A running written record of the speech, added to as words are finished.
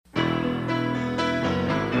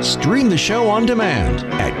Stream the show on demand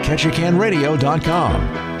at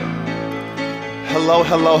catchacanradio.com.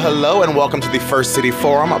 Hello, and welcome to the First City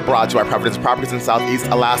Forum, brought to you by Providence Properties in Southeast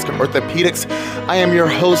Alaska Orthopedics. I am your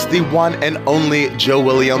host, the one and only Joe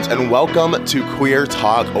Williams, and welcome to Queer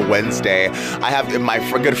Talk Wednesday. I have my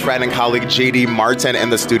good friend and colleague, JD Martin, in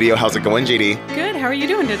the studio. How's it going, JD? Good. How are you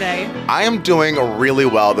doing today? I am doing really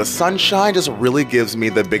well. The sunshine just really gives me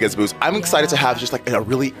the biggest boost. I'm excited to have just like a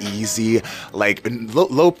really easy, like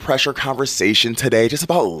low pressure conversation today, just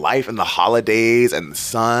about life and the holidays and the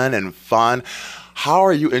sun and fun. How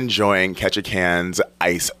are you enjoying Ketchikan's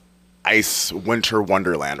ice winter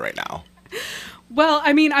wonderland right now? Well,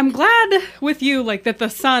 I mean, I'm glad with you, like, that the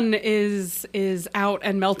sun is out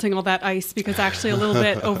and melting all that ice, because actually a little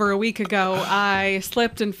bit over a week ago, I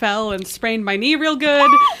slipped and fell and sprained my knee real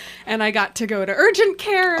good, and I got to go to urgent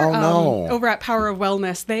care over at Power of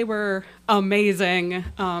Wellness. They were amazing.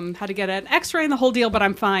 Had to get an x-ray and the whole deal, but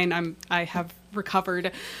I'm fine. I have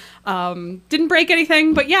recovered. Didn't break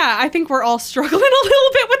anything, but yeah, I think we're all struggling a little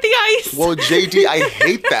bit with the ice. Well, JD, I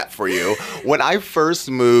hate that for you. When I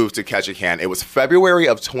first moved to Ketchikan, it was February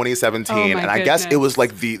of 2017, and I guess it was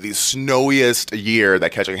like the snowiest year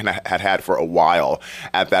that Ketchikan had for a while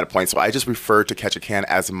at that point. So I just referred to Ketchikan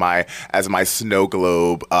as my snow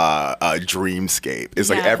globe dreamscape.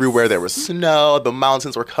 It's like everywhere there was snow, the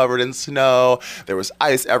mountains were covered in snow, there was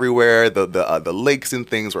ice everywhere, the lakes and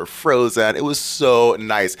things were frozen. It was so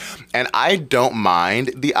nice. And I don't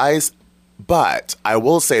mind the ice, but I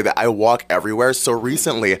will say that I walk everywhere. So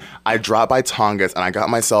recently, I dropped by Tonga's and I got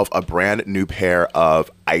myself a brand new pair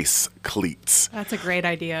of ice cleats. That's a great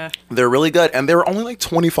idea. They're really good, and they were only like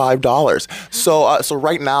 $25. So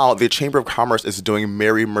right now, the Chamber of Commerce is doing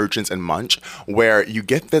Merry Merchants and Munch, where you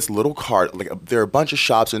get this little card. Like, there are a bunch of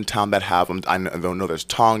shops in town that have them. I don't know. There's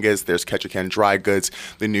Tonga's, there's Ketchikan Dry Goods,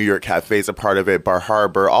 the New York Cafe is a part of it, Bar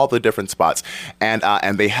Harbor, all the different spots, and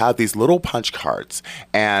they have these little punch cards.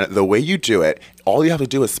 And the way you do it, all you have to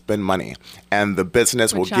do is spend money, and the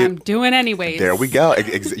business will give. I'm doing anyways. There we go.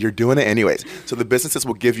 You're doing it anyways. So the businesses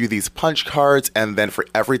will give you these punch cards, and then for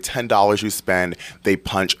every $10 you spend, they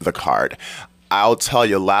punch the card. I'll tell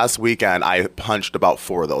you, last weekend, I punched about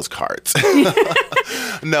 4 of those cards.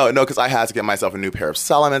 No, because I had to get myself a new pair of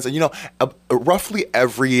Salomons. And, roughly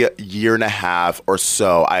every year and a half or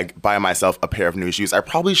so, I buy myself a pair of new shoes. I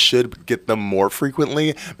probably should get them more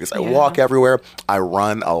frequently because I walk everywhere. I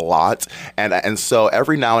run a lot. And so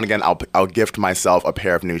every now and again, I'll gift myself a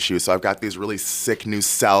pair of new shoes. So I've got these really sick new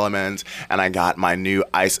Salomons, and I got my new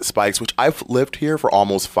ice spikes, which I've lived here for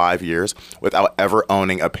almost 5 years without ever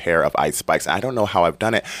owning a pair of ice spikes. And I don't know how I've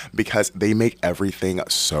done it because they make everything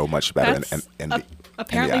so much better.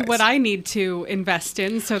 Apparently what I need to invest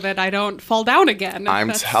in so that I don't fall down again.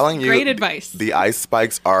 That's telling you, great advice. The ice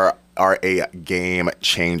spikes are a game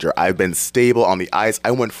changer. I've been stable on the ice. I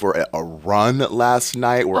went for a run last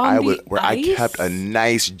night where I kept a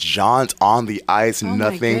nice jaunt on the ice. Oh,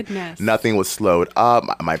 nothing was slowed up.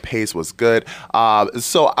 My pace was good.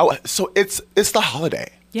 So it's the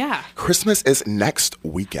holiday. Yeah. Christmas is next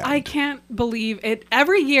weekend. I can't believe it.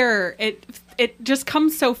 Every year, it just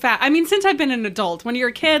comes so fast. I mean, since I've been an adult, when you're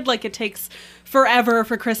a kid, like, it takes forever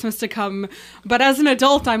for Christmas to come. But as an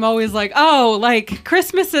adult, I'm always like, oh, like,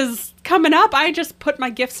 Christmas is coming up. I just put my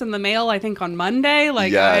gifts in the mail, I think, on Monday.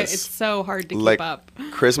 Like, yes. It's so hard to keep up.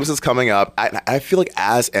 Christmas is coming up. I feel like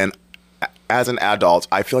as an adult,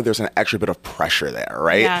 I feel like there's an extra bit of pressure there,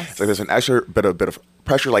 right? Yes. Like, there's an extra bit of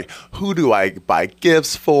pressure, like, who do I buy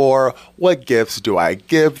gifts for? What gifts do I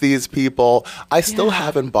give these people? I still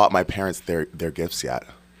haven't bought my parents their gifts yet.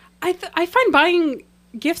 I find buying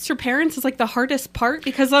gifts for parents is like the hardest part,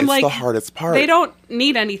 because it's the hardest part. They don't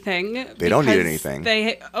need anything. They don't need anything.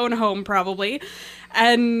 They own a home probably.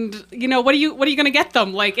 And, what are you going to get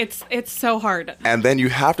them? Like, it's so hard. And then you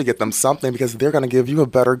have to get them something because they're going to give you a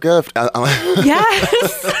better gift.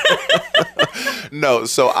 Yes. No,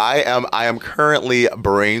 so I am currently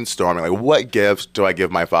brainstorming, like, what gifts do I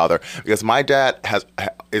give my father? Because my dad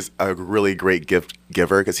is a really great gift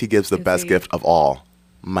giver because he gives the best gift of all.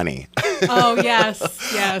 Money. Oh, yes.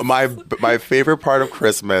 My favorite part of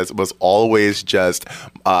Christmas was always just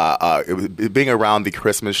being around the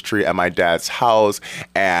Christmas tree at my dad's house,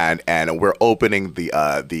 and we're opening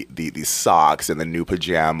the socks and the new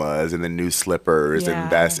pajamas and the new slippers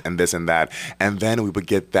and this and that, and then we would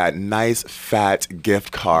get that nice fat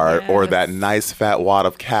gift card or that nice fat wad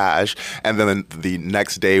of cash, and then the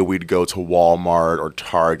next day we'd go to Walmart or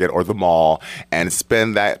Target or the mall and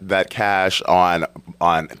spend that cash on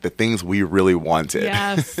on the things we really wanted.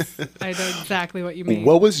 Yes, I know exactly what you mean.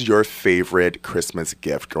 What was your favorite Christmas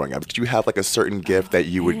gift growing up? Did you have like a certain gift that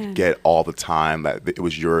you would get all the time, that it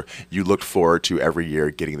was you looked forward to every year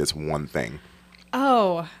getting this one thing?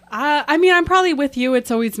 Oh, I mean, I'm probably with you.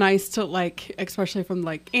 It's always nice to, like, especially from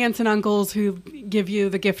like aunts and uncles who give you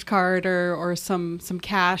the gift card or some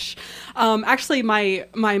cash. Actually, my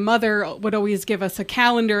mother would always give us a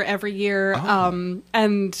calendar every year.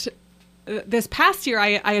 And this past year,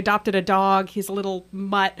 I adopted a dog. He's a little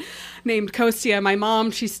mutt named Kostia. My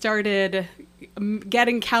mom, she started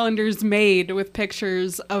getting calendars made with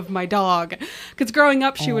pictures of my dog, because growing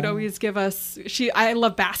up she would always give us, I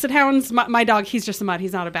love basset hounds. My dog, he's just a mutt,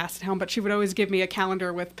 he's not a basset hound, but she would always give me a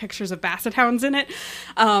calendar with pictures of basset hounds in it.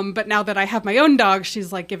 But now that I have my own dog,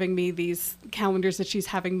 she's like giving me these calendars that she's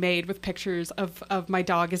having made with pictures of my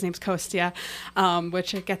dog. His name's Kostia,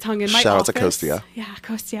 which it gets hung in my office. Shout out to Kostia. Yeah,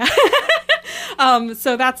 Kostia.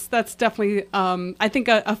 So that's definitely, I think,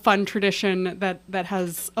 a fun tradition that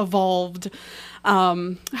has evolved.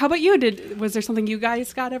 How about you? Was there something you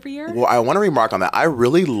guys got every year? Well, I want to remark on that. I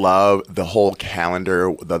really love the whole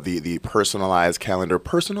calendar, the personalized calendar.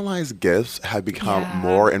 Personalized gifts have become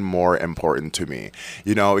more and more important to me,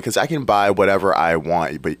 because I can buy whatever I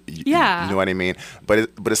want, but you know what I mean? But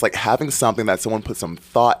it's like having something that someone put some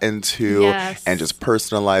thought into and just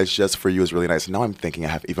personalized just for you is really nice. Now I'm thinking I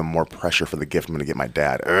have even more pressure for the gift I'm going to get my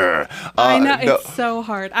dad. I know, it's so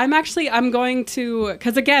hard. I'm going to,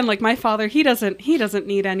 because again, like my father, he doesn't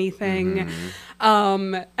need anything.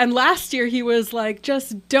 And last year he was like,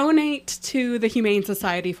 just donate to the Humane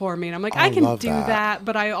Society for me. And I'm like, I can do that,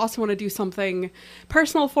 but I also want to do something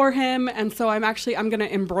personal for him. And so I'm going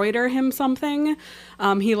to embroider him something.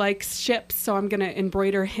 He likes ships, so I'm going to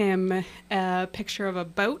embroider him a picture of a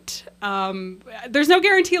boat. There's no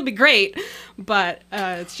guarantee it'll be great, but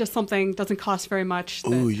it's just something, doesn't cost very much.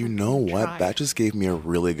 Ooh, you know what? That just gave me a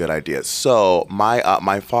really good idea. So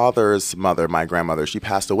my father's mother, my grandmother, she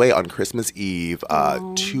passed away on Christmas Eve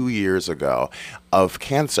 2 years ago of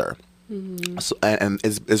cancer. So, and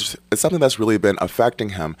it's something that's really been affecting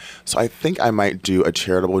him. So I think I might do a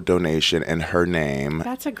charitable donation in her name.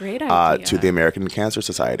 That's a great idea. To the American Cancer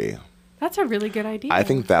Society. That's a really good idea. I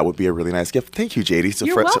think that would be a really nice gift. Thank you, JD,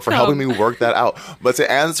 You're welcome. for helping me work that out. But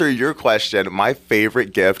to answer your question, my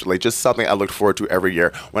favorite gift, like just something I looked forward to every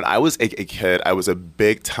year. When I was a kid, I was a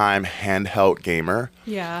big time handheld gamer.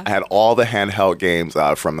 Yeah. I had all the handheld games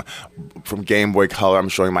from Game Boy Color. I'm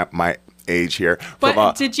showing my age here.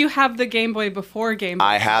 But did you have the Game Boy before Game Boy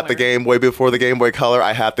Color? I had the Game Boy before the Game Boy Color.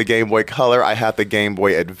 I had the Game Boy Color. I had the Game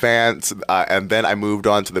Boy Advance. And then I moved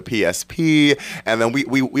on to the PSP. And then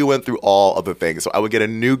we went through all of the things. So I would get a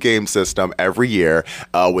new game system every year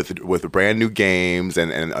with brand new games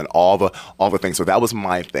and all the things. So that was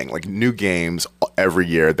my thing. Like new games every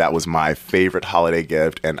year. That was my favorite holiday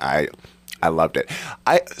gift. And I loved it.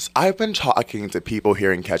 I've been talking to people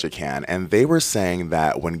here in Ketchikan, and they were saying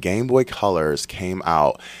that when Game Boy Colors came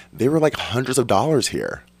out, they were like hundreds of dollars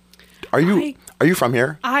here. Are you from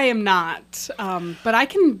here? I am not, but I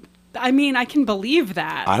can believe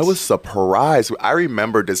that. I was surprised. I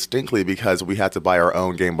remember distinctly, because we had to buy our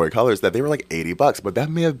own Game Boy Colors, that they were like $80, but that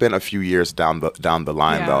may have been a few years down the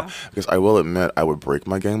line though, because I will admit I would break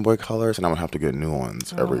my Game Boy Colors and I would have to get new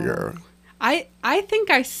ones every year. I think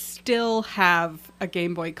I still have a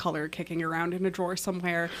Game Boy Color kicking around in a drawer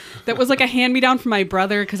somewhere that was like a hand-me-down from my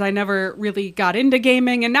brother, because I never really got into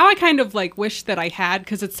gaming, and now I kind of like wish that I had,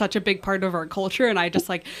 because it's such a big part of our culture, and I just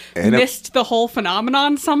like missed the whole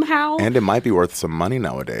phenomenon somehow. And it might be worth some money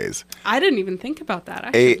nowadays. I didn't even think about that.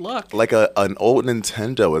 I should look. Like an old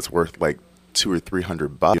Nintendo is worth like $200 or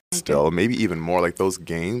 $300 still, maybe even more. Like those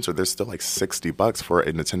games, or they're still like $60 for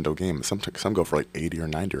a Nintendo game. Some go for like 80 or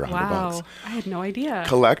 90 or $100. Wow, I had no idea.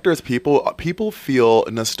 Collectors, people feel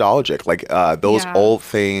nostalgic, like those old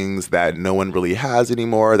things that no one really has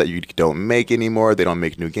anymore, that you don't make anymore. They don't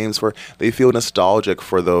make new games for. They feel nostalgic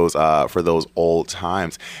for those old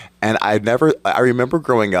times. And I remember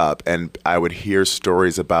growing up, and I would hear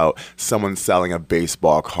stories about someone selling a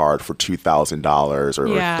baseball card for $2,000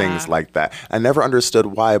 or things like that. I never understood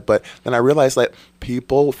why, but then I realized that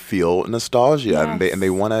people feel nostalgia, and they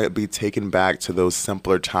want to be taken back to those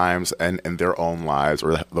simpler times and in their own lives,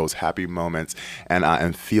 or those happy moments,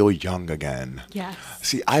 and feel young again. Yes.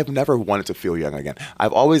 See, I've never wanted to feel young again.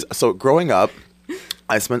 Growing up,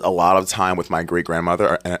 I spent a lot of time with my great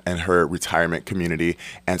grandmother and her retirement community,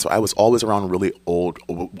 and so I was always around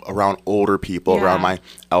around older people, around my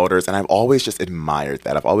elders, and I've always just admired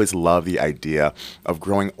that. I've always loved the idea of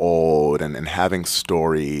growing old and having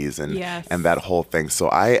stories and that whole thing. So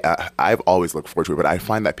I've always looked forward to it, but I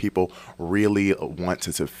find that people really want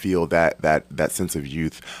to feel that sense of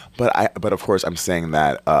youth. But of course I'm saying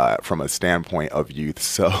that from a standpoint of youth.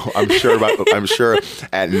 So I'm sure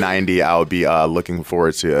at 90 I'll be looking forward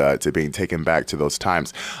to being taken back to those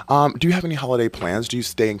times. Do you have any holiday plans? Do you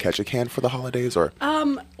stay in Ketchikan for the holidays, or?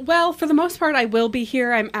 Well, for the most part, I will be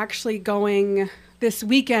here. I'm actually going this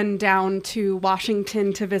weekend down to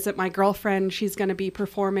Washington to visit my girlfriend. She's going to be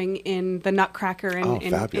performing in the Nutcracker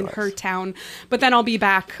in her town. But then I'll be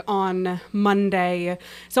back on Monday.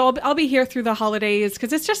 So I'll be here through the holidays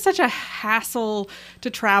because it's just such a hassle to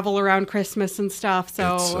travel around Christmas and stuff.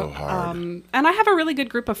 So, it's so hard. And I have a really good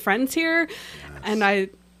group of friends here. Yes. And I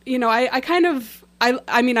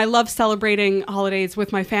love celebrating holidays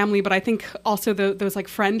with my family, but I think also those like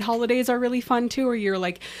friend holidays are really fun too, where you're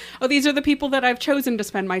like, oh, these are the people that I've chosen to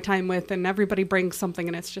spend my time with, and everybody brings something,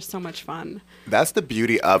 and it's just so much fun. That's the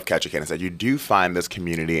beauty of Ketchikan, is that you do find this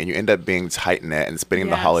community, and you end up being tight-knit and spending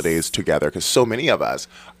the holidays together, because so many of us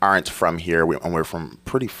aren't from here, and we're from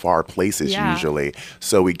pretty far places usually.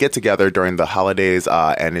 So we get together during the holidays,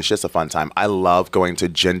 and it's just a fun time. I love going to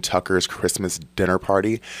Jen Tucker's Christmas dinner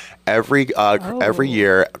party. Every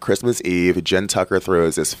year, Christmas Eve, Jen Tucker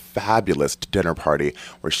throws this fabulous dinner party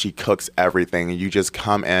where she cooks everything. You just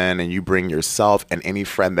come in and you bring yourself and any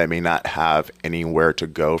friend that may not have anywhere to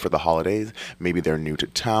go for the holidays. Maybe they're new to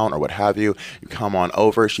town or what have you. You come on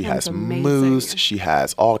over. She has mousse. She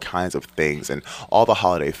has all kinds of things, and all the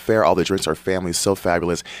holiday fare, all the drinks. Our family's so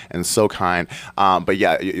fabulous and so kind. But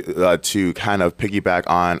yeah, to kind of piggyback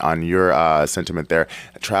on your sentiment there,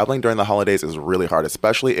 traveling during the holidays is really hard,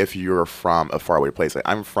 especially if you're from a faraway place. Like,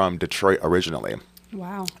 I'm from Detroit originally.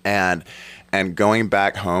 Wow. And going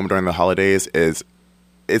back home during the holidays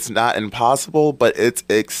it's not impossible, but it's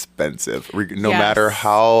expensive. No matter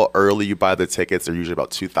how early you buy the tickets, they're usually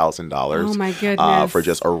about $2,000. Oh my goodness. For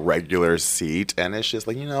just a regular seat, and it's just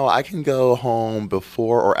like, I can go home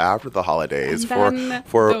before or after the holidays for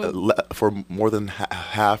more than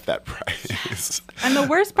half that price. Yes. And the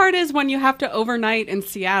worst part is when you have to overnight in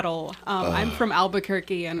Seattle. I'm from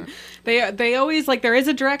Albuquerque, and they always, like, there is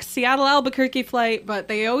a direct Seattle Albuquerque flight, but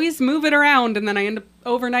they always move it around, and then I end up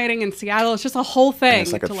overnighting in Seattle. It's just a whole thing. And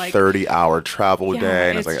it's like a 30-hour travel day,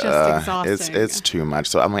 and it's like just exhausting. It's too much.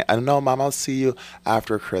 So I'm like, I don't know, Mom, I'll see you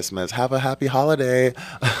after Christmas. Have a happy holiday.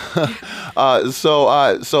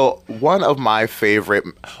 So one of my favorite.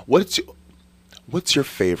 What's your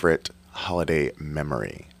favorite holiday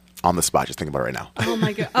memory? On the spot, just think about it right now. Oh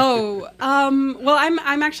my god! Well,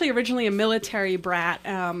 I'm actually originally a military brat,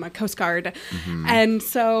 a Coast Guard, and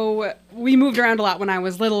so we moved around a lot when I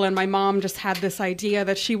was little. And my mom just had this idea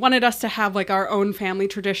that she wanted us to have like our own family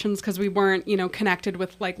traditions because we weren't, connected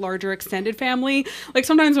with like larger extended family. Like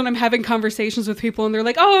sometimes when I'm having conversations with people and they're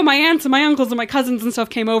like, "Oh, my aunts and my uncles and my cousins and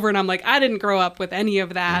stuff came over," and I'm like, I didn't grow up with any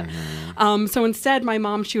of that. So instead, my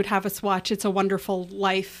mom, she would have us watch It's a Wonderful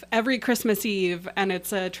Life every Christmas Eve, and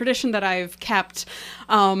it's a tradition that I've kept,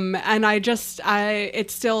 and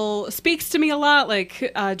it still speaks to me a lot,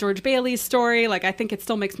 like George Bailey's story. Like, I think it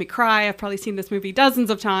still makes me cry. I've probably seen this movie dozens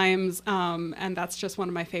of times, and that's just one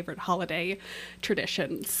of my favorite holiday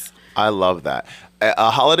traditions. I love that.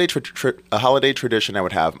 A holiday tradition I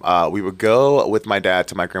would have. We would go with my dad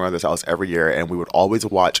to my grandmother's house every year, and we would always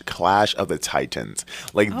watch Clash of the Titans,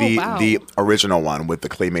 like the original one with the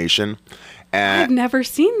claymation. And I've never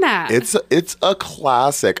seen that. It's a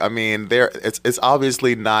classic. I mean, it's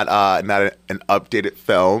obviously not an updated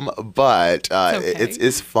film, but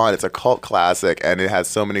it's fun. It's a cult classic, and it has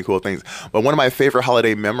so many cool things. But one of my favorite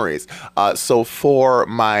holiday memories. So for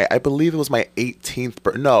I believe it was my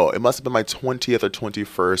 18th. No, it must have been my 20th or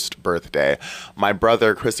 21st birthday. My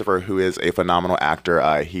brother Christopher, who is a phenomenal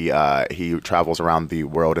actor, he travels around the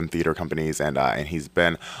world in theater companies, and he's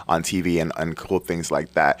been on TV and cool things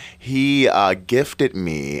like that. He gifted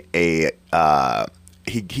me a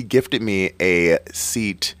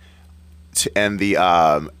seat in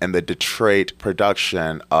the Detroit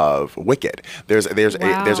production of Wicked. There's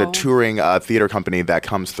a touring theater company that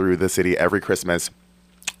comes through the city every Christmas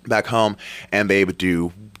back home, and they would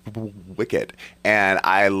do Wicked, and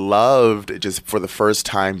I loved just for the first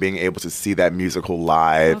time being able to see that musical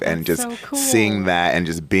live and just seeing that and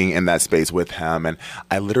just being in that space with him, and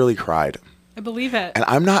I literally cried. I believe it. And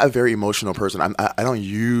I'm not a very emotional person. I don't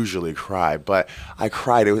usually cry, but I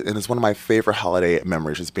cried. And it's one of my favorite holiday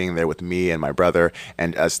memories, just being there with me and my brother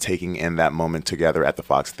and us taking in that moment together at the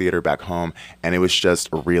Fox Theater back home. And it was just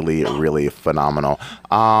really, really phenomenal.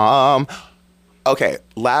 Okay,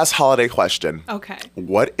 last holiday question. Okay.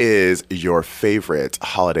 What is your favorite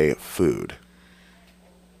holiday food?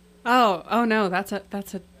 Oh no, that's a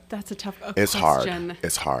tough It's question. hard.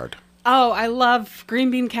 It's hard. Oh, I love green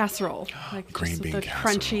bean casserole. Like Green just bean the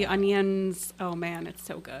casserole. crunchy onions. Oh man, it's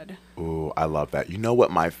so good. Ooh, I love that. You know what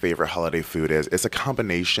my favorite holiday food is? It's a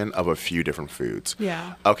combination of a few different foods.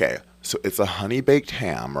 Yeah. Okay, so it's a honey baked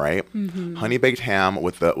ham, right? Mm-hmm. Honey baked ham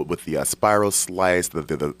with the spiral slice,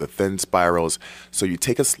 the thin spirals. So you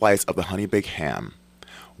take a slice of the honey baked ham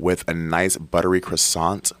with a nice buttery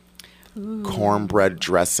croissant, cornbread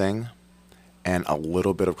dressing, and a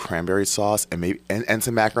little bit of cranberry sauce, and maybe and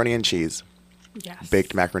some macaroni and cheese. Yes.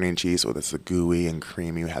 Baked macaroni and cheese, so it's gooey and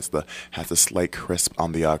creamy. Has the slight crisp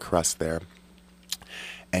on the crust there,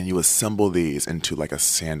 and you assemble these into like a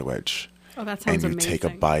sandwich. Oh, that sounds and you amazing. take a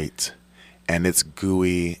bite, and it's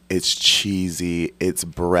gooey, it's cheesy, it's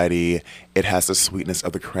bready. It has the sweetness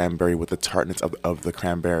of the cranberry with the tartness of the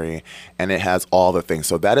cranberry, and it has all the things.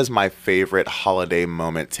 So that is my favorite holiday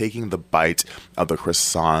moment: taking the bite of the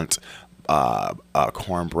croissant,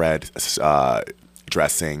 cornbread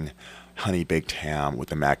dressing, honey baked ham with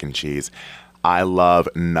the mac and cheese. I love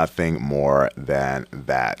nothing more than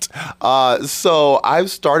that. So I've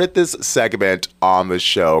started this segment on the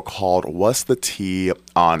show called What's the Tea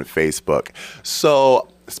on Facebook. So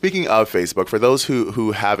speaking of Facebook, for those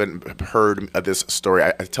who haven't heard of this story,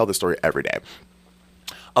 I tell this story every day.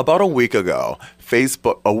 About a week ago,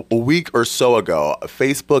 a week or so ago,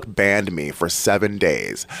 Facebook banned me for 7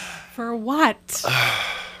 days. For what?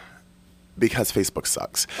 Because Facebook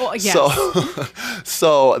sucks. Oh, yes.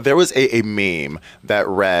 So there was a meme that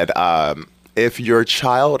read, if your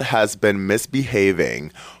child has been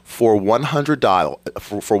misbehaving for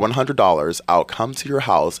 $100, I'll come to your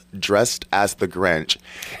house dressed as the Grinch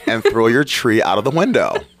and throw your tree out of the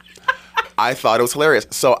window. I thought it was hilarious.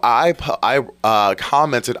 So I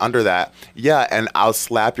commented under that, yeah, and I'll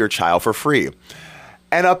slap your child for free.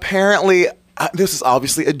 And apparently, this is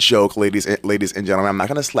obviously a joke, ladies and gentlemen. I'm not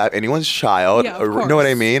going to slap anyone's child. Yeah, of course. Know what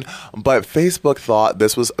I mean? But Facebook thought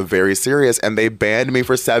this was very serious, and they banned me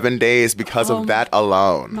for 7 days because of that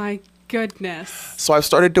alone. My goodness. So I've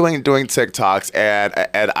started doing TikToks,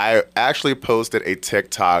 and I actually posted a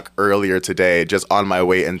TikTok earlier today just on my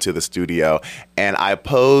way into the studio, and I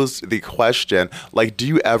posed the question, like, do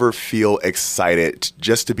you ever feel excited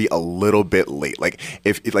just to be a little bit late? Like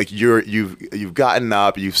if like you've gotten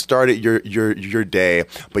up, you've started your day,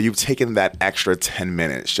 but you've taken that extra 10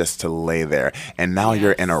 minutes just to lay there, and now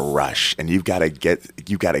you're in a rush, and you gotta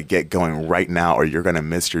get going right now, or you're gonna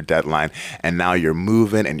miss your deadline, and now you're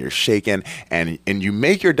moving and you're shaking. And you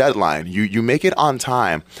make your deadline, you make it on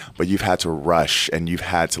time, but you've had to rush, and you've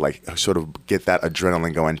had to like sort of get that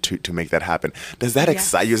adrenaline going to make that happen. Does that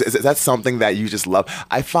excite you? Is that something that you just love?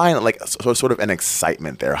 I find like sort of an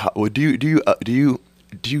excitement there. Do you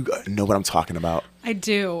know what I'm talking about? I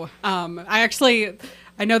do.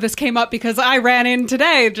 I know this came up because I ran in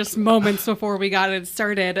today just moments before we got it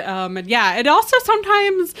started. And yeah, it also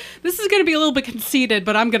sometimes, this is going to be a little bit conceited,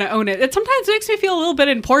 but I'm going to own it. It sometimes makes me feel a little bit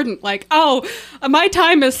important. Like, oh, my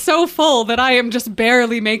time is so full that I am just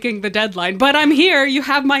barely making the deadline, but I'm here. You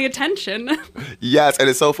have my attention. Yes, and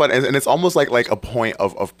it's so fun. And it's almost like a point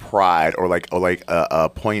of pride, or like a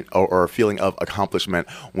point or a feeling of accomplishment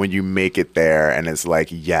when you make it there. And it's like,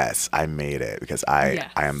 yes, I made it because I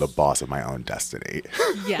am the boss of my own destiny.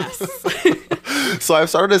 Yes. So I've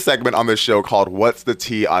started a segment on this show called What's the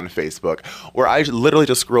Tea on Facebook, where I literally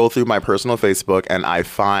just scroll through my personal Facebook and I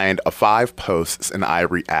find 5 posts and I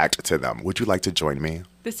react to them. Would you like to join me?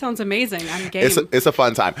 This sounds amazing. I'm game. It's a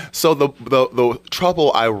fun time. So the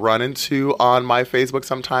trouble I run into on my Facebook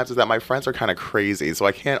sometimes is that my friends are kind of crazy, so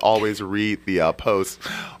I can't always read the posts.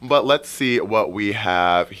 But let's see what we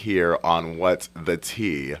have here on What's the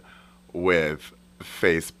Tea with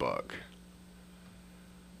Facebook.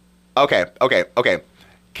 Okay.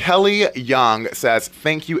 Kelly Young says,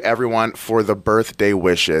 thank you everyone for the birthday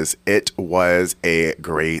wishes. It was a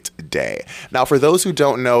great day. Now, for those who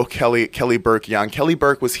don't know Kelly Burke Young, Kelly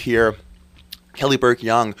Burke was here. Kelly Burke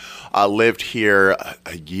Young lived here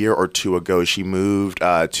a year or two ago. She moved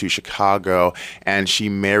to Chicago, and she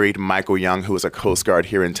married Michael Young, who was a Coast Guard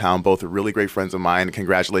here in town. Both really great friends of mine.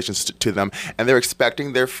 Congratulations to them. And they're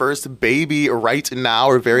expecting their first baby right now.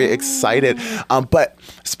 We're very excited. But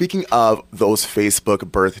speaking of those Facebook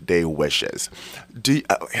birthday wishes,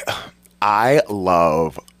 I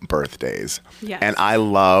love birthdays. Yes. And I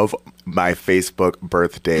love my Facebook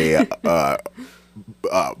birthday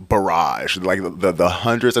barrage, like the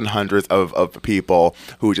hundreds and hundreds of people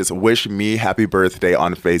who just wish me happy birthday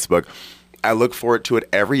on Facebook. I look forward to it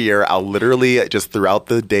every year. I'll literally just throughout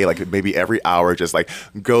the day, like maybe every hour, just like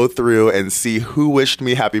go through and see who wished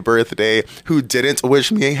me happy birthday, who didn't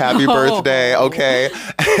wish me happy birthday. Okay.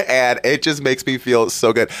 And it just makes me feel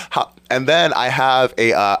so good. And then I have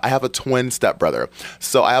a twin stepbrother.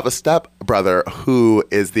 So I have a stepbrother who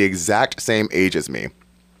is the exact same age as me.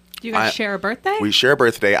 Do you guys share a birthday? We share a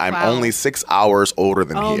birthday. I'm only 6 hours older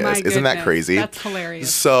than he is. Isn't that crazy? That's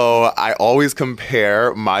hilarious. So I always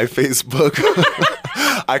compare my Facebook.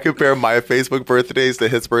 I compare my Facebook birthdays to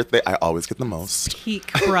his birthday. I always get the most.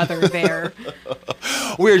 Peak brother there.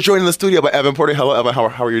 We are joined in the studio by Evan Porter. Hello, Evan.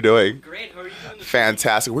 How are you doing? Great. How are you doing?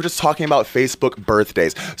 Fantastic. We're just talking about Facebook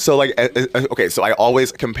birthdays. So okay, so I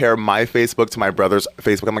always compare my Facebook to my brother's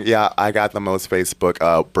Facebook. I'm like, yeah, I got the most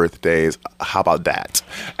Facebook birthdays. How about that?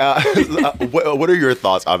 What are your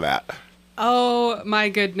thoughts on that? Oh my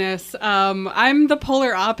goodness. I'm the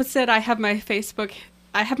polar opposite. I have my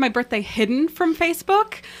birthday hidden from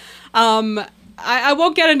Facebook. I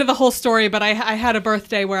won't get into the whole story, but I had a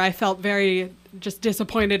birthday where I felt very just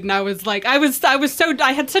disappointed, and I was like, I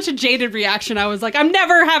had such a jaded reaction. I was like, I'm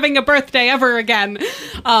never having a birthday ever again.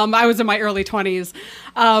 I was in my early 20s.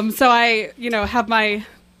 So I, have my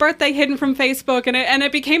birthday hidden from Facebook, and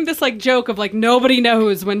it became this like joke of like nobody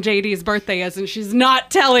knows when JD's birthday is and she's not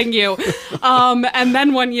telling you. And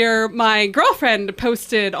then one year my girlfriend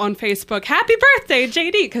posted on Facebook, "Happy birthday,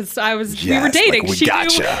 JD," because we were dating.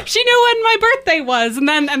 Like she knew when my birthday was, and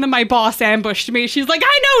then my boss ambushed me. She's like,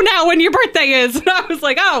 "I know now when your birthday is," and I was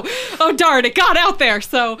like, oh darn, it got out there.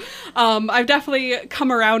 So I've definitely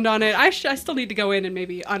come around on it. I still need to go in and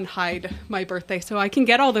maybe unhide my birthday so I can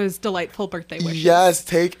get all those delightful birthday wishes. Yes,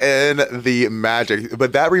 take in the magic.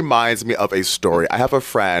 But that reminds me of a story. I have a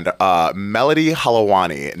friend, Melody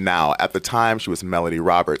Halawani. Now, at the time, she was Melody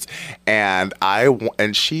Roberts, and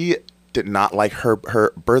she did not like her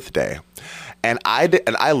birthday. And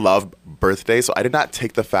I love birthdays, so I did not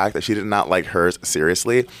take the fact that she did not like hers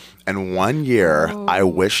seriously. And one year, I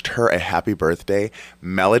wished her a happy birthday.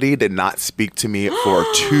 Melody did not speak to me for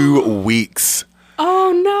 2 weeks.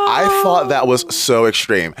 Oh, no. I thought that was so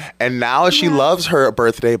extreme. And now she loves her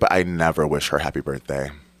birthday, but I never wish her happy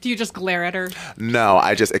birthday. Do you just glare at her? No,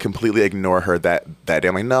 I completely ignore her that day.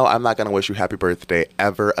 I'm like, no, I'm not going to wish you happy birthday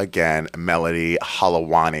ever again, Melody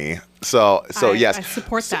Halawani. So yes. I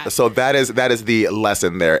support that. So that is the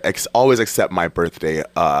lesson there. Always accept my birthday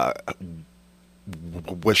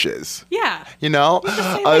wishes. Yeah.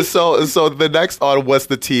 So the next on What's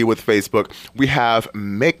the Tea with Facebook, we have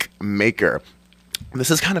Mick Maker. This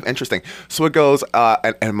is kind of interesting. So it goes,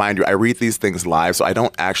 and mind you, I read these things live, so I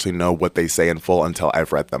don't actually know what they say in full until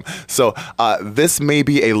I've read them. So this may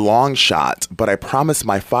be a long shot, but I promised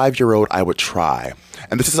my 5-year-old I would try.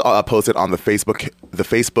 And this is posted on the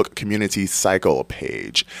Facebook community cycle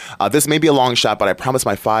page. This may be a long shot, but I promised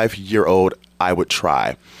my 5-year-old I would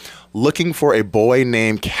try. Looking for a boy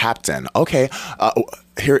named Captain. Okay,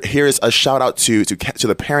 here's a shout out to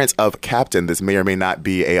the parents of Captain. This may or may not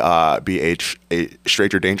be a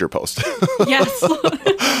stranger danger post. Yes.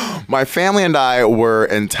 My family and I were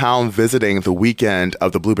in town visiting the weekend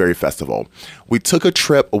of the Blueberry Festival. We took a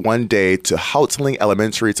trip one day to Houtling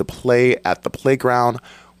Elementary to play at the playground.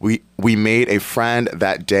 We made a friend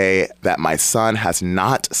that day that my son has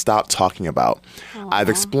not stopped talking about. Aww. I've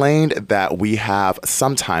explained that we have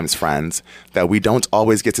sometimes friends that we don't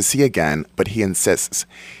always get to see again, but he insists.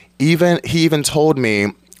 He even told me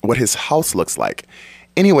what his house looks like.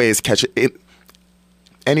 Anyways, Ketchikan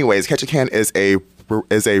is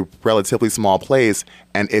a relatively small place,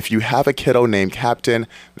 and if you have a kiddo named Captain,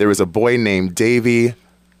 there is a boy named Davy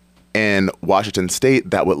in Washington State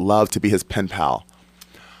that would love to be his pen pal.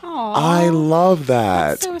 Aww, I love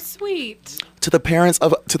that. That's so sweet. To the parents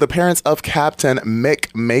of Captain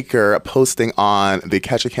Mick Maker, posting on the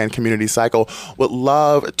Ketchikan community cycle, would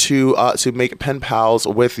love to make pen pals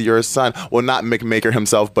with your son. Well, not Mick Maker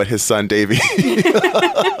himself, but his son Davey. Yeah,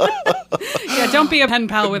 don't be a pen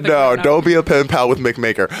pal with. Don't be a pen pal with Mick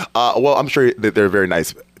Maker. Well, I'm sure that they're very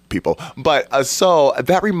nice people. But so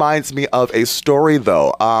that reminds me of a story,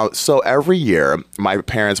 though. So every year, my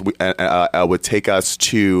parents would take us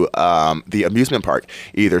to the amusement park,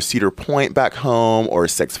 either Cedar Point back home or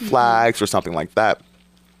Six Flags or something like that.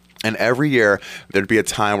 And every year, there'd be a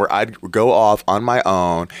time where I'd go off on my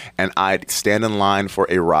own and I'd stand in line for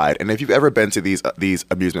a ride. And if you've ever been to these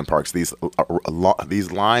amusement parks, these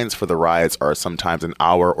lines for the rides are sometimes an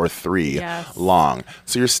hour or three Yes. long.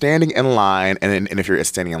 So you're standing in line, and if you're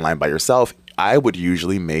standing in line by yourself, I would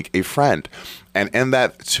usually make a friend. And in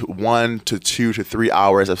that 1 to 2 to 3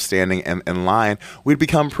 hours of standing in line, we'd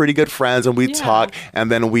become pretty good friends, and we'd Yeah. talk,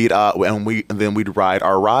 and then we'd ride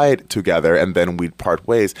our ride together, and then we'd part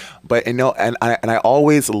ways. But and I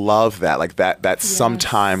always love that, like that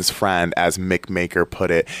sometimes friend, as Mick Maker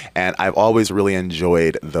put it, and I've always really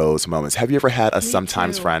enjoyed those moments. Have you ever had a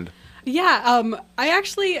sometimes too. friend? Yeah, I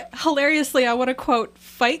actually, hilariously, I want to quote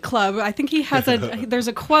Fight Club. I think he has there's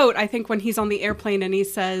a quote, I think, when he's on the airplane, and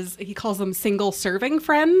he calls them single serving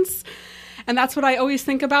friends. And that's what I always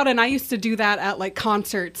think about. And I used to do that at like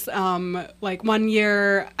concerts. Like one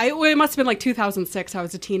year, it must have been like 2006. I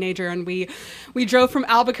was a teenager, and we drove from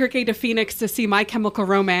Albuquerque to Phoenix to see My Chemical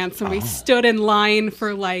Romance, and we stood in line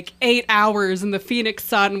for like 8 hours in the Phoenix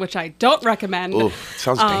sun, which I don't recommend. Ooh,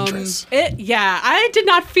 sounds dangerous. I did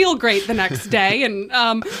not feel great the next day, and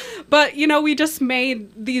but we just made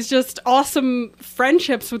these just awesome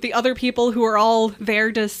friendships with the other people who were all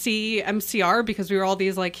there to see MCR, because we were all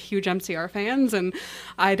these like huge MCR fans, and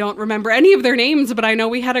I don't remember any of their names, but I know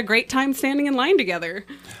we had a great time standing in line together.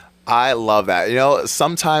 I love that.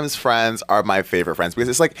 Sometimes friends are my favorite friends, because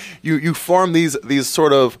it's like you form these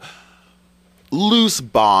sort of loose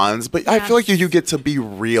bonds, but I feel like you get to be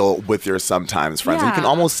real with your sometimes friends. And you can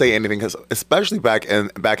almost say anything, because especially back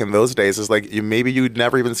in those days, it's like maybe you'd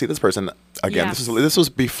never even see this person again. Yes. This was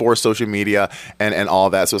before social media and all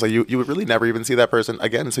that. So it's like you would really never even see that person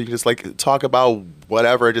again. So you just like talk about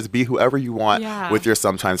whatever, just be whoever you want with your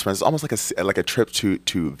sometimes friends. It's almost like a trip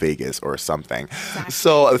to Vegas or something. Exactly.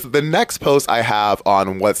 So the next post I have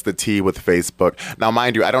on What's the Tea with Facebook. Now,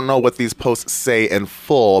 mind you, I don't know what these posts say in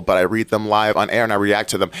full, but I read them live on air and I react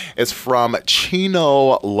to them. It's from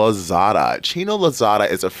Chino Lozada. Chino Lozada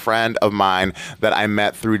is a friend of mine that I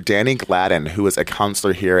met through Danny Gladden, who is a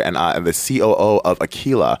counselor here and the COO of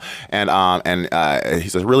Aquila, and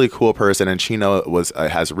he's a really cool person. And Chino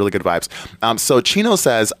has really good vibes. So Chino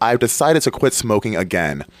says, "I've decided to quit smoking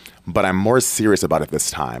again, but I'm more serious about it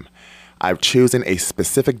this time. I've chosen a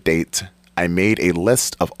specific date. I made a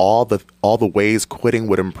list of all the ways quitting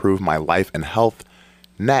would improve my life and health.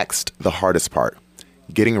 Next, the hardest part,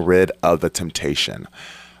 getting rid of the temptation."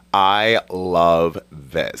 I love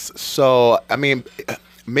this. So, I mean,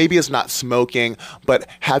 maybe it's not smoking, but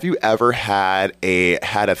have you ever had a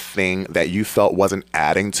thing that you felt wasn't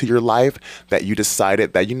adding to your life, that you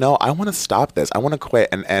decided that, I want to stop this, I want to quit,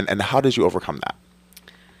 and how did you overcome that?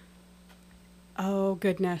 Oh,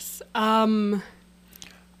 goodness. I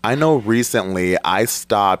know recently I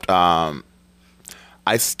stopped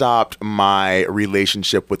my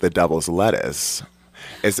relationship with the devil's lettuce.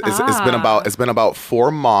 It's been about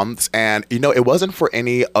 4 months, and it wasn't for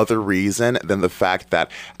any other reason than the fact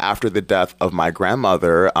that after the death of my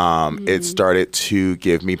grandmother, it started to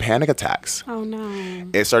give me panic attacks. Oh no!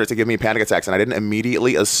 It started to give me panic attacks, and I didn't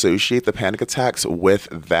immediately associate the panic attacks with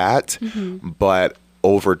that, but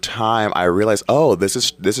over time, I realized, this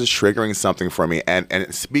is triggering something for me. And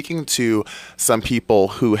speaking to some people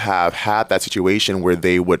who have had that situation where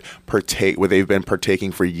they've been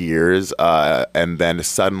partaking for years, and then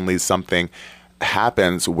suddenly something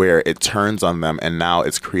happens where it turns on them, and now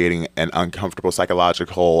it's creating an uncomfortable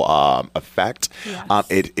psychological effect. Yes.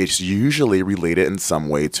 It's usually related in some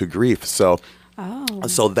way to grief. So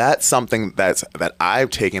that's something that I've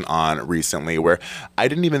taken on recently, where I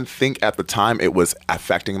didn't even think at the time it was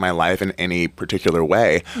affecting my life in any particular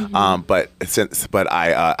way. But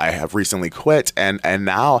I have recently quit, and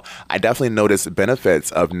now I definitely notice benefits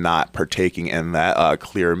of not partaking in that.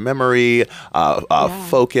 Clear memory,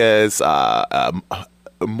 focus,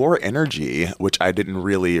 more energy, which I didn't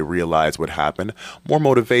really realize would happen, more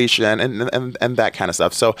motivation, and that kind of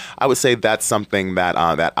stuff. So I would say that's something that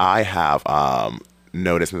I have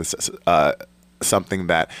noticed, and something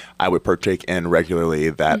that I would partake in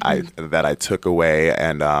regularly, that I took away,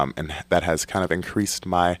 and that has kind of increased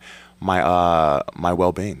my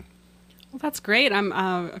well-being. Well, that's great.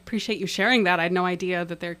 I appreciate you sharing that. I had no idea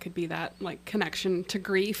that there could be that like connection to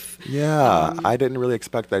grief. Yeah, I didn't really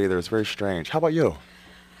expect that either. It's very strange. How about you?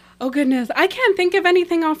 Oh goodness, I can't think of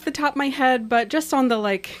anything off the top of my head, but just on the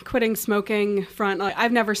like quitting smoking front, like,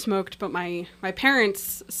 I've never smoked, but my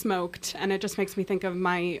parents smoked, and it just makes me think of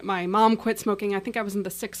my mom quit smoking. I think I was in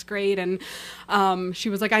the 6th grade, and she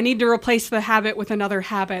was like, I need to replace the habit with another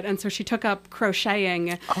habit, and so she took up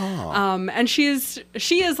crocheting. And she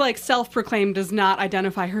is like self-proclaimed, does not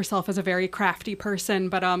identify herself as a very crafty person,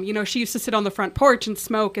 but you know, she used to sit on the front porch and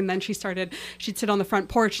smoke, and then she'd sit on the front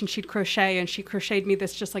porch and she'd crochet, and she crocheted me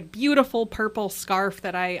this just like beautiful purple scarf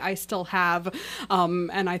that I still have,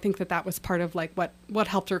 and I think that was part of like what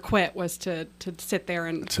helped her quit, was to sit there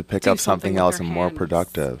and to pick up something else and more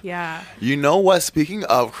productive. Yeah. You know what? Speaking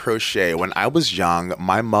of crochet, when I was young,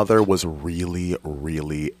 my mother was really,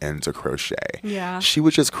 really into crochet. Yeah. She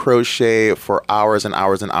would just crochet for hours and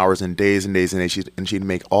hours and hours and days and days and days, and she'd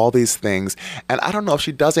make all these things. And I don't know if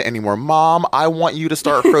she does it anymore. Mom, I want you to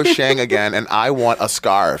start crocheting again, and I want a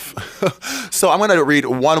scarf. So I'm going to read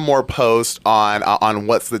one more post on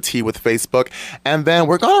What's the Tea with Facebook, and then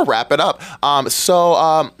we're going to wrap it up.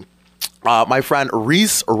 My friend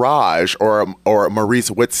Reese Raj, or Maurice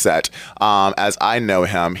Whitsett, as I know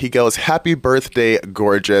him, he goes, "Happy birthday,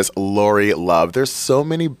 gorgeous Lori Love." There's so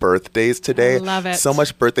many birthdays today. I love it. So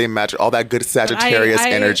much birthday magic, all that good Sagittarius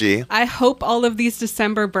energy. I hope all of these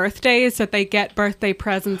December birthdays that they get birthday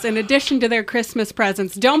presents in addition to their Christmas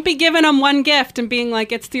presents. Don't be giving them one gift and being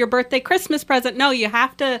like, it's your birthday Christmas present. No, you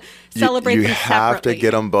have to celebrate them separately. You have to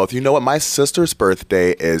get them both. You know what? My sister's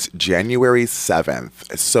birthday is January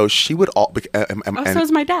 7th. So she would all... so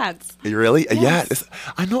is my dad's. Really? Yes.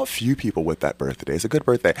 Yeah. I know a few people with that birthday. It's a good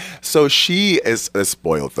birthday. So she is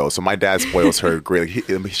spoiled, though. So my dad spoils her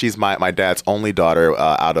greatly. She's my dad's only daughter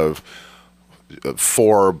out of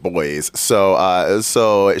 4 boys.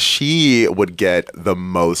 So she would get the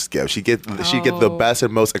most gifts. She'd get the best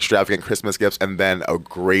and most extravagant Christmas gifts, and then a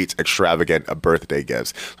great extravagant birthday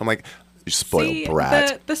gifts. So I'm like, you spoiled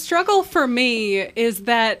brat. The struggle for me is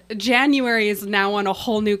that January is now on a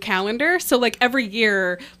whole new calendar. So like every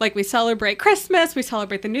year, like we celebrate Christmas, we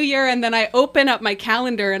celebrate the New Year, and then I open up my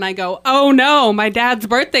calendar and I go, oh no, my dad's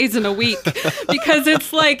birthday's in a week. Because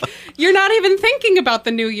it's like, you're not even thinking about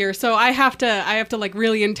the New Year. So I have to like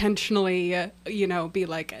really intentionally, be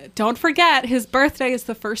like, don't forget his birthday is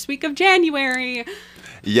the first week of January.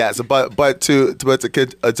 Yes, but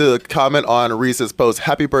to comment on Reese's post,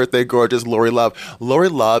 happy birthday, gorgeous Lori Love. Lori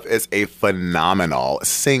Love is a phenomenal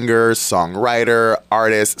singer, songwriter,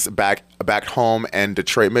 artist back home in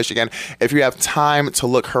Detroit, Michigan. If you have time to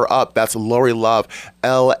look her up, that's Lori Love,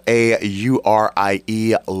 Laurie,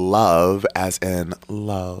 love, as in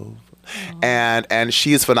love. And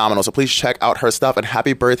she is phenomenal. So please check out her stuff, and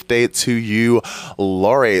happy birthday to you,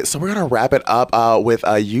 Lori. So we're going to wrap it up with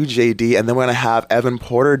you, JD, and then we're going to have Evan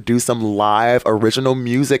Porter do some live original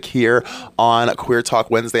music here on Queer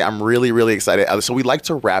Talk Wednesday. I'm really, really excited. So we like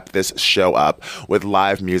to wrap this show up with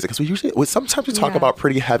live music, because sometimes we talk about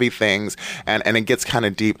pretty heavy things, and it gets kind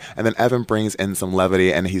of deep, and then Evan brings in some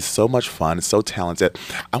levity, and he's so much fun, so talented.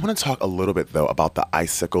 I want to talk a little bit, though, about the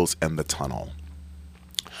icicles in the tunnel.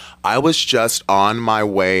 I was just on my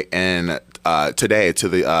way in today to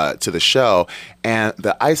the show, and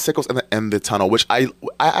the icicles in the tunnel, which I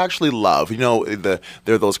actually love. There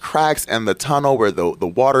are those cracks in the tunnel where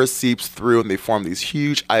the water seeps through, and they form these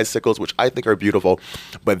huge icicles, which I think are beautiful,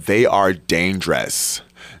 but they are dangerous.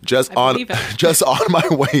 Just on my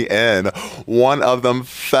way in, one of them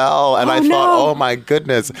fell, and I thought, oh my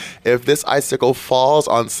goodness, if this icicle falls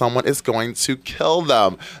on someone, it's going to kill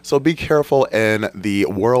them. So be careful in the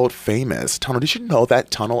world famous tunnel. Did you know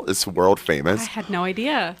that tunnel is world famous? I had no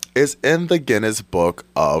idea. It's in the Guinness Book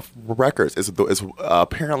of Records. It's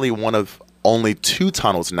apparently one of only 2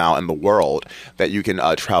 tunnels now in the world that you can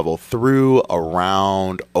travel through,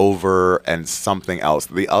 around, over, and something else.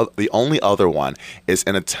 The only other one is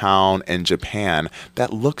in a town in Japan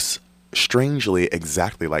that looks strangely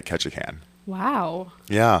exactly like Ketchikan. Wow.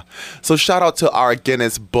 Yeah. So shout out to our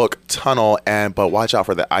Guinness Book tunnel, but watch out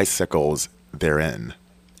for the icicles therein.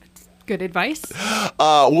 Good advice.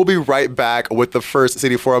 We'll be right back with the First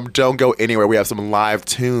City Forum. Don't go anywhere. We have some live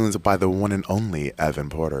tunes by the one and only Evan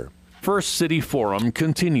Porter. First City Forum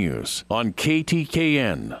continues on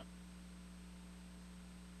KTKN.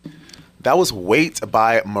 That was Wait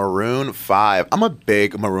by Maroon 5. I'm a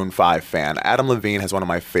big Maroon 5 fan. Adam Levine has one of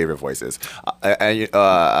my favorite voices. And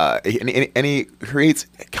he creates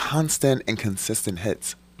constant and consistent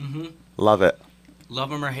hits. Mm-hmm. Love it.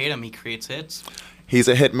 Love him or hate him, he creates hits. He's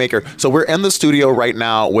a hit maker. So we're in the studio right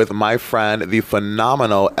now with my friend, the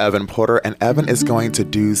phenomenal Evan Porter, and Evan is going to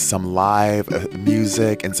do some live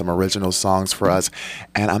music and some original songs for us.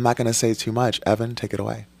 And I'm not going to say too much. Evan, take it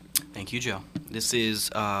away. Thank you, Joe. This is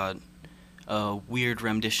a weird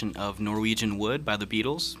rendition of Norwegian Wood by the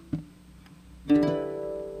Beatles.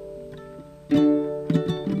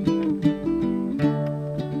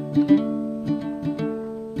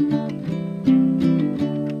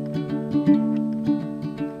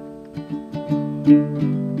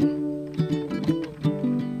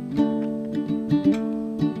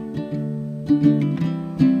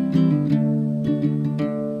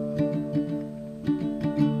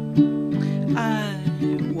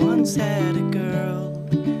 Had a girl,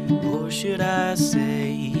 or should I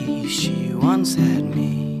say she once had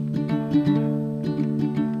me.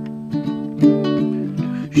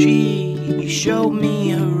 She showed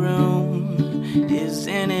me a room,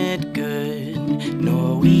 isn't it good,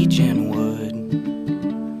 Norwegian wood.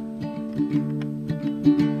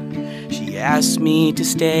 She asked me to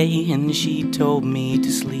stay and she told me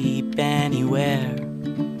to sleep anywhere.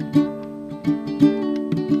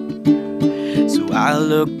 I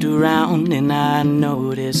looked around and I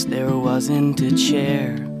noticed there wasn't a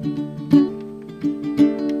chair.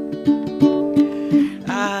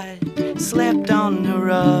 I slept on the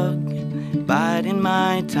rug, biding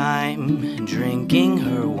my time, drinking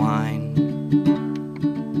her wine.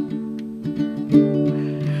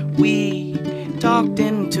 We talked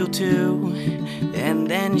until 2, and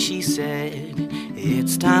then she said,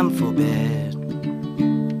 it's time for bed.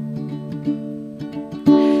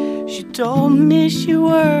 Told me she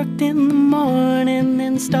worked in the morning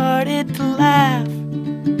and started to laugh.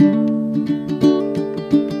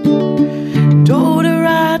 Told her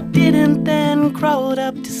I didn't, then crawled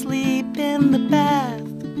up to sleep in the bath.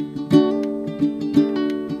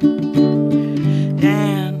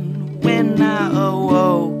 And when I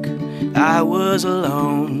awoke, I was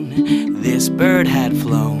alone. This bird had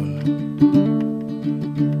flown.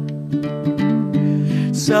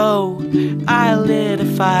 So I lit a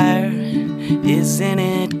fire. Isn't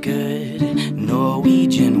it good,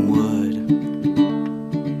 Norwegian wood?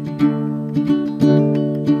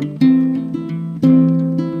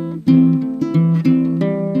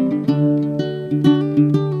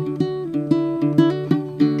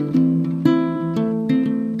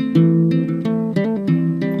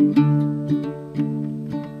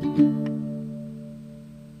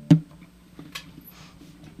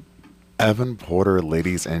 Evan Porter,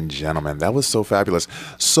 ladies and gentlemen, that was so fabulous.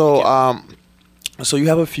 So, so you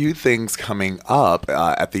have a few things coming up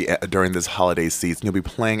during this holiday season. You'll be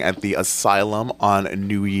playing at the Asylum on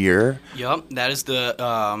New Year. Yep, that is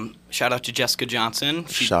the shout out to Jessica Johnson.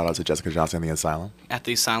 Shout out to Jessica Johnson in the Asylum. At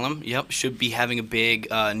the Asylum, yep. Should be having a big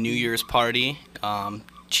New Year's party.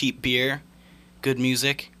 Cheap beer, good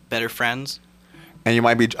music, better friends. And you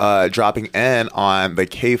might be dropping in on the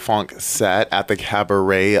K-Funk set at the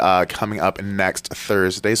Cabaret coming up next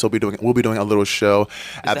Thursday. So we'll be doing a little show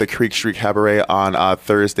at the Creek Street Cabaret on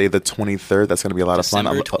Thursday the 23rd. That's going to be a lot of fun.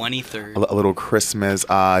 December 23rd. A little Christmas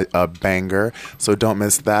banger. So don't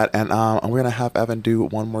miss that. And we're going to have Evan do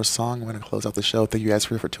one more song. We're going to close out the show. Thank you guys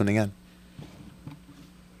for tuning in.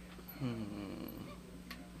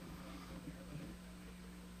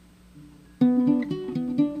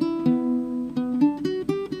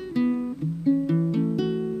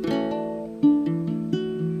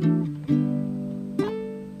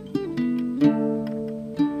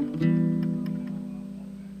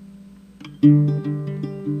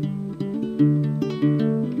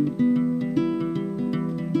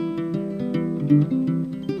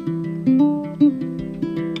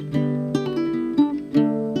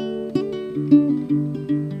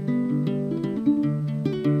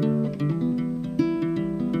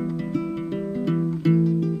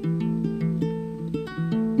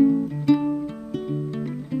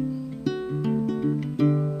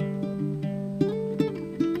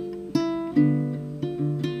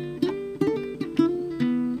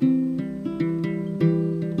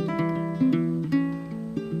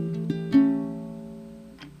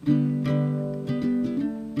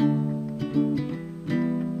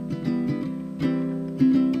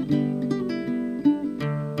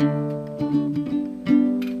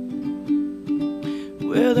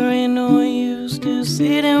 Well, there ain't no use to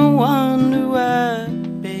sit and wonder why,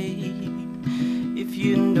 babe, if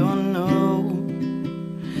you don't know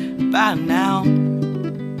by now.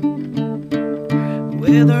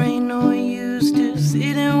 Well, there ain't no use to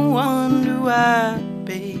sit and wonder why,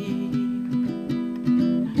 babe,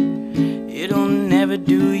 it'll never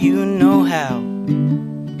do you no how.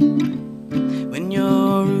 When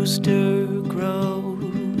your rooster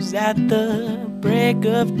crows at the break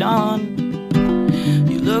of dawn,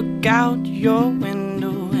 you look out your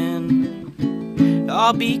window and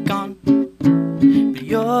I'll be gone, but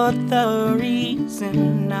you're you're the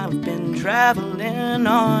reason I've been traveling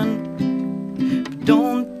on. But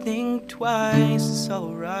don't think twice, it's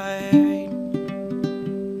alright.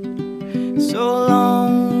 So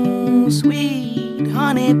long, sweet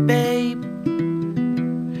honey babe.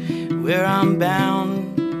 Where I'm bound,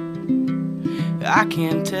 I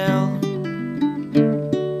can't tell.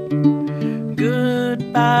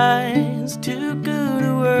 Goodbye's too good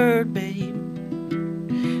a word, babe.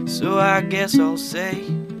 So I guess I'll say,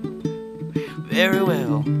 very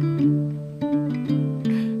well.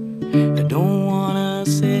 I don't wanna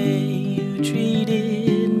say you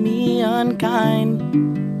treated me unkind.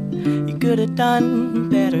 You could have done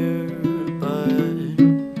better, but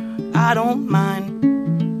I don't mind.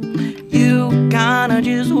 You kinda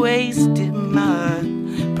just wasted my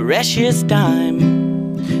precious time.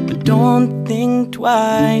 But don't think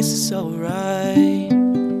twice, it's alright.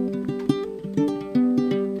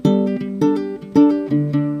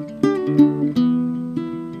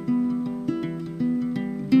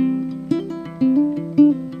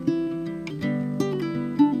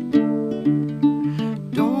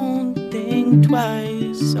 Don't think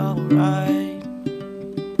twice, alright.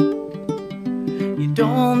 You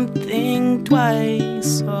don't think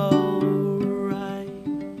twice, alright.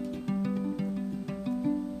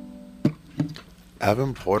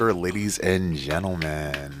 Evan Porter, ladies and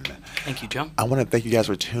gentlemen. Thank you, Joe. I want to thank you guys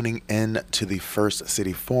for tuning in to the First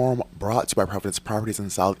City Forum, brought to you by Providence Properties in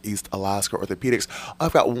Southeast Alaska Orthopedics.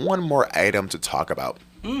 I've got one more item to talk about.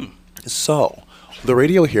 So, the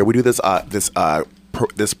radio here, we do this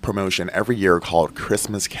promotion every year called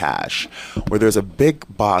Christmas Cash, where there's a big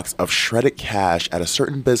box of shredded cash at a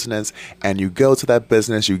certain business, and you go to that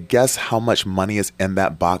business, you guess how much money is in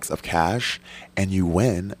that box of cash, and you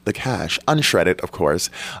win the cash, unshredded, of course.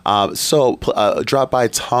 So drop by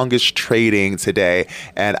Tonga's Trading today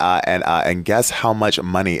and guess how much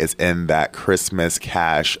money is in that Christmas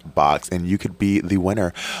cash box, and you could be the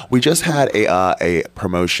winner. We just had a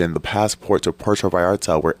promotion, the Passport to Puerto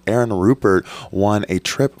Vallarta, where Aaron Rupert won a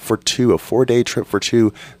trip for two, a 4-day trip for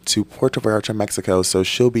two to Puerto Vallarta, Mexico. So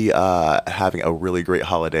she'll be having a really great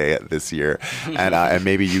holiday this year, and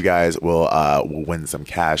maybe you guys will win some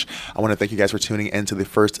cash. I want to thank you guys for tuning into the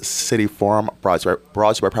First City Forum, brought to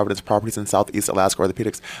you by Providence Properties in Southeast Alaska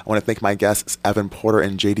Orthopedics. I want to thank my guests, Evan Porter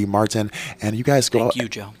and JD Martin. And you guys go out. Thank you,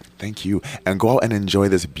 Joe. Thank you. And go out and enjoy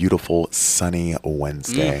this beautiful sunny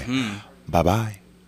Wednesday. Bye-bye.